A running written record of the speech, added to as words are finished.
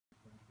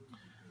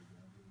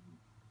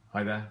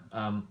Hi there.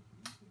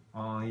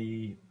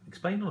 I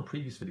explained on a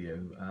previous video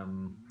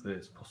that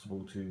it's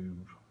possible to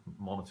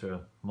monitor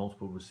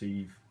multiple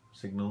receive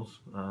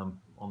signals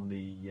on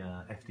the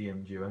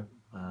FDM Duo.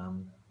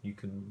 You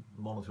can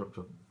monitor up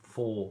to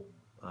 4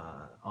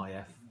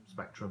 IF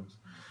spectrums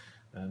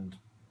and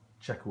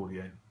check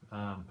audio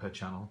per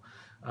channel.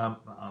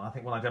 I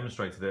think when I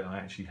demonstrated it, I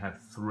actually had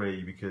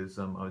 3 because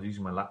I was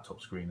using my laptop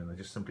screen and there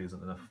just simply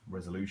isn't enough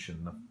resolution,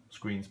 enough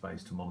screen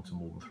space to monitor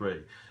more than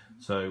 3.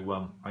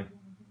 So I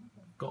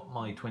got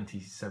my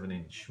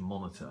 27-inch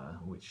monitor,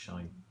 which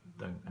I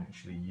don't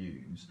actually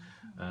use,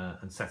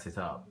 and set it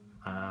up.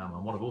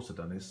 And what I've also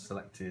done is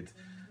selected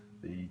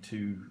the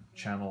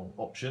 2-channel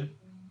option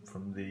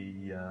from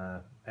the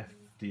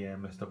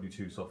FDM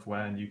SW2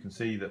 software, and you can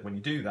see that when you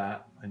do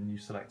that and you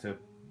select a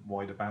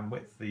wider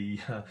bandwidth, the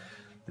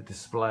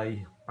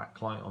display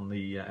backlight on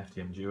the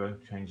FDM Duo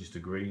changes to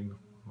green.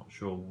 I'm not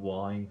sure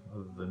why,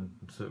 other than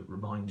to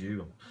remind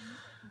you,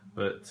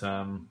 but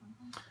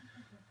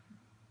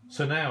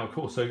so now, of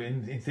course, so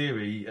in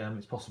theory,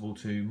 it's possible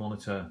to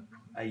monitor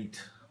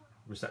 8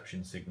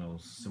 reception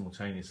signals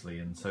simultaneously,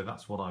 and so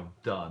that's what I've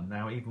done.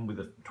 Now, even with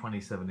a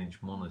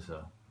 27-inch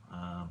monitor,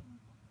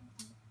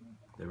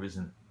 there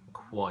isn't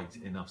quite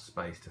enough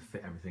space to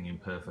fit everything in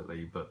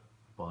perfectly, but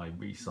by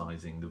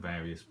resizing the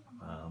various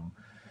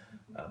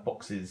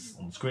boxes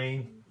on the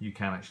screen, you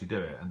can actually do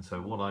it. And so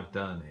what I've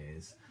done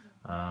is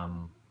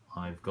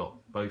I've got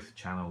both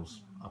channels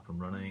up and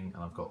running,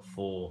 and I've got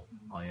 4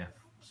 IF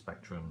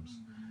spectrums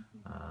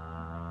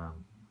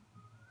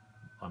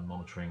I'm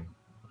monitoring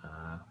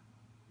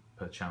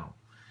per channel.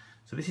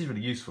 So this is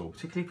really useful,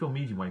 particularly if you're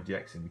medium wave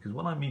DXing, because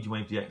when I'm medium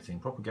wave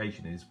DXing,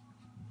 propagation is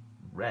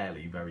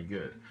rarely very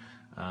good.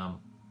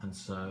 And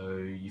so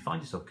you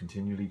find yourself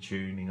continually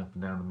tuning up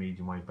and down the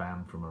medium wave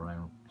band from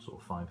around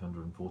sort of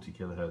 540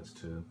 kilohertz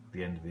to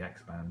the end of the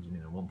X band,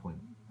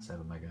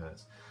 1.7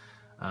 megahertz.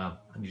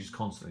 And you're just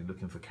constantly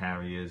looking for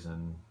carriers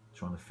and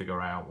trying to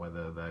figure out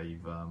whether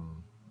they've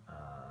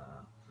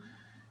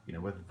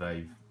whether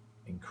they've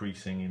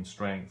increasing in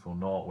strength or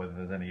not, whether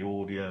there's any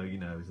audio,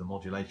 is the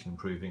modulation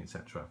improving,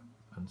 etc.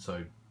 And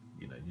so,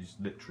 you're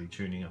just literally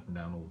tuning up and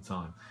down all the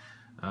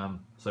time.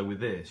 So with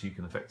this, you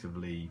can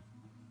effectively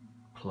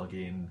plug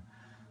in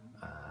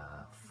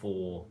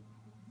 4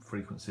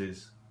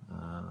 frequencies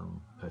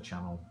per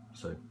channel.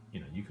 So,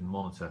 you can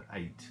monitor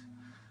 8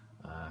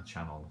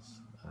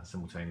 channels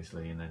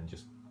simultaneously, and then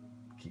just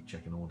keep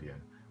checking audio,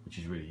 which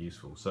is really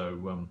useful.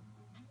 So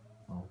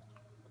I'll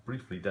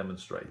briefly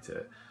demonstrate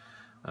it.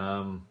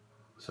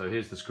 So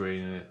here's the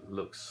screen, and it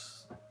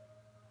looks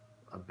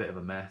a bit of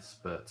a mess,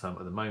 but at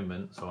the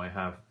moment, so I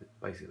have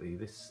basically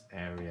this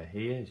area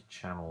here is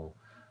channel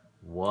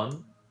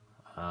 1,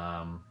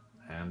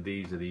 and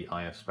these are the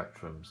IF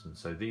spectrums, and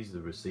so these are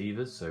the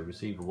receivers. So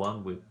receiver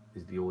 1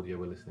 is the audio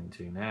we're listening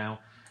to now.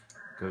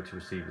 Go to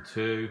receiver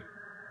 2,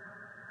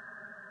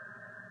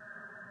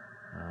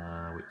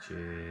 which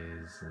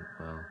is,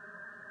 well,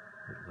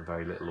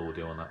 very little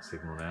audio on that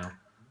signal now.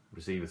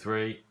 Receiver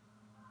 3,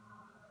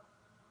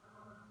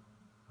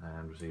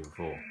 and receiver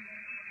 4.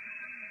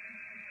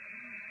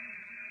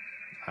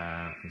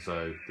 And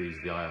so these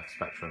are the IF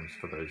spectrums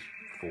for those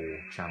 4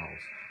 channels.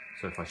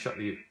 So if I shut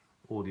the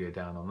audio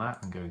down on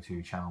that and go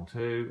to channel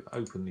 2,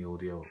 open the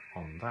audio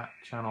on that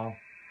channel,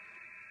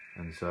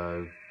 and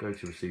so go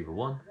to receiver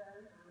 1,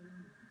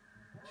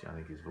 which I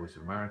think is Voice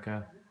of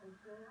America,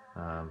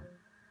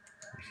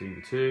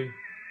 receiver 2,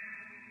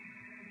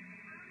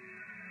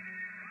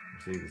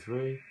 receiver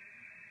 3,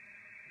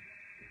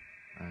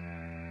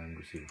 and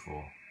receiver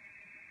 4.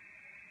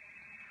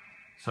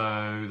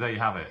 So there you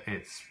have it.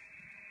 It's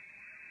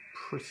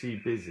pretty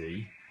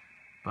busy,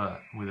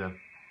 but with a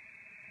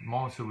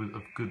monitor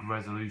of good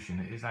resolution,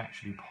 it is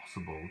actually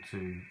possible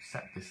to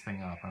set this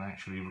thing up and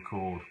actually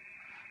record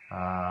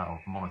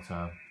or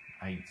monitor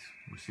 8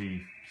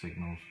 receive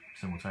signals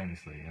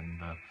simultaneously.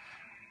 And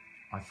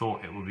I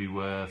thought it would be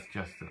worth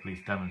just at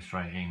least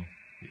demonstrating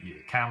that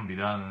it can be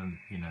done,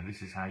 and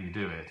this is how you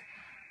do it.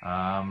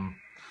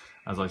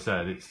 As I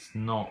said, it's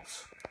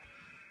not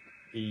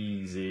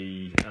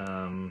easy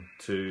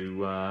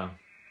to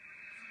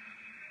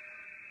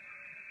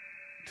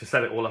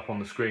set it all up on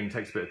the screen. It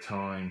takes a bit of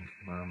time,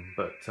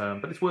 but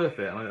it's worth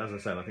it. And as I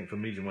said, I think for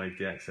medium wave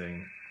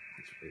DXing,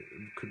 it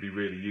could be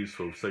really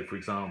useful. So, for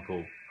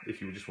example, if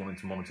you were just wanting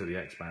to monitor the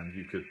X band,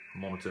 you could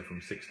monitor from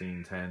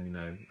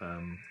 1610,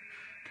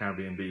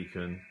 Caribbean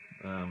beacon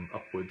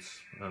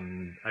upwards,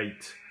 and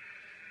 8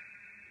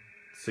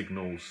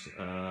 signals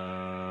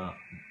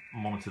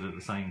monitored at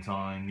the same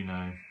time.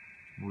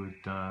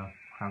 Would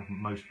have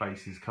most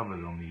bases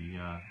covered on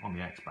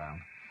the X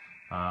band,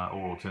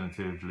 or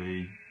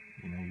alternatively,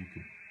 you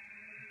could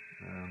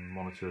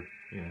monitor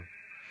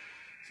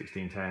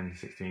 1610,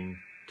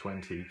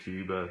 1620,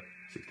 Cuba,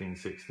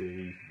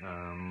 1660,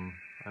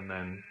 and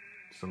then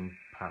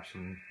perhaps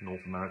some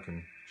North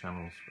American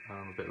channels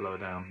a bit lower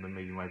down the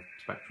medium wave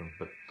spectrum.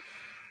 But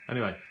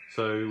anyway,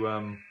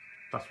 so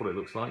that's what it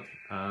looks like,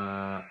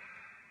 and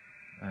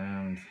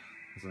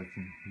as you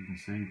can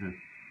see,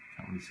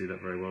 can't really see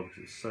that very well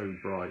because it's so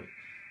bright.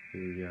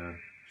 the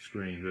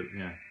screen, but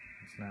yeah,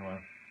 it's now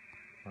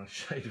a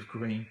shade of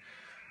green.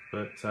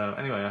 But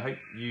anyway, I hope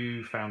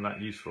you found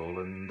that useful,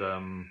 and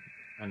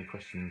any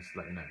questions,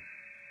 let me know.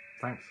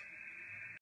 Thanks.